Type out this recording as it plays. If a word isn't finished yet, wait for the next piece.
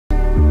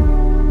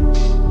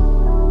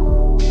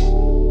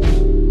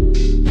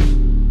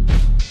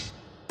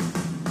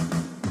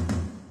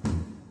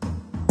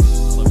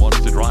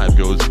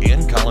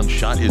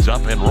shot is up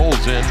and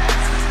rolls in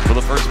for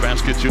the first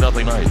basket,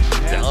 2-0 Knights.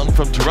 Down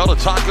from Terrell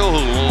to Taco, who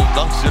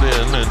dunks it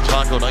in, and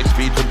Taco, nice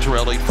feed from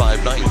Terrell,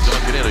 8-5 Knights.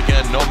 Dunk it in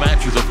again, no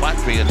matches of flat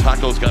fee, and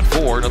Taco's got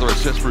 4, another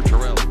assist for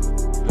Terrell.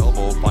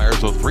 Elbow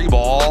fires a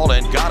 3-ball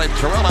and got it.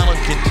 Terrell Allen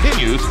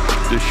continues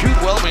to shoot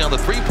well beyond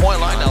the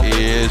 3-point line. Now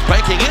is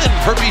banking in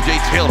for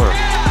B.J. Taylor.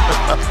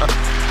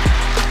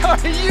 Are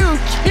you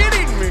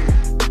kidding me?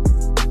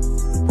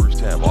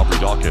 First half, Aubrey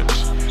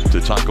Dawkins to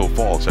Taco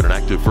Falls at an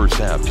active first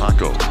half.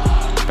 Taco,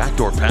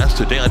 backdoor pass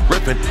to Dan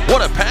Griffin.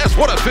 What a pass,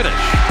 what a finish.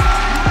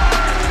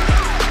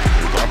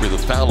 Here's Aubrey the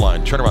foul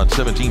line, turnaround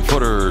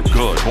 17-footer,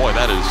 good. Boy,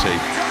 that is a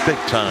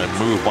big-time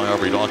move by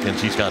Aubrey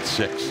Dawkins. He's got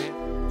 6.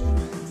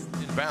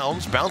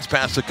 Bounce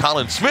pass to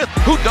Colin Smith,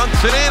 who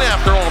dunks it in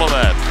after all of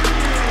that.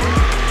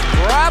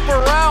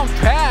 Wrap-around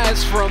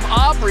pass from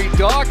Aubrey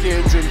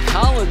Dawkins, and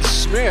Colin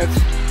Smith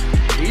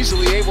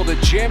easily able to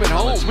jam it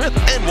home. Smith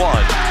and 1.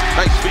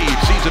 Nice speed,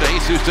 sees it to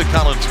Jesus to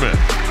Colin Smith.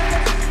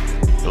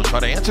 He'll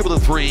try to answer with a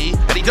 3,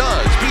 and he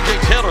does. B.J.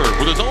 Taylor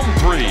with his own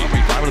 3.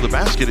 3-5 into the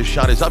basket, his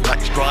shot is up.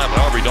 Nice drive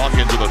by Aubrey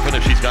Dawkins with a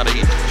finish. He's got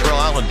 8. Terrell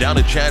Allen down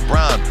to Chad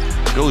Brown.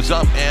 Goes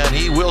up, and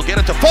he will get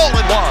it to fall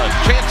in 1.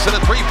 Chance at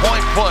a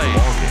 3-point play.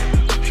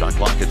 Shot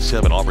clock at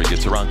 7. Aubrey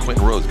gets around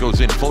Quentin Rose,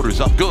 goes in,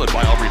 floaters up, good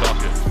by Aubrey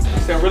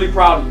Dawkins. I'm really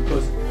proud of you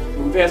because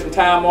we've had some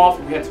time off.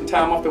 We had some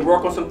time off to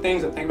work on some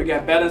things. I think we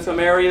got better in some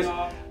areas.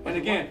 And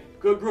again,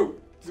 good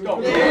group. Let's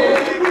go.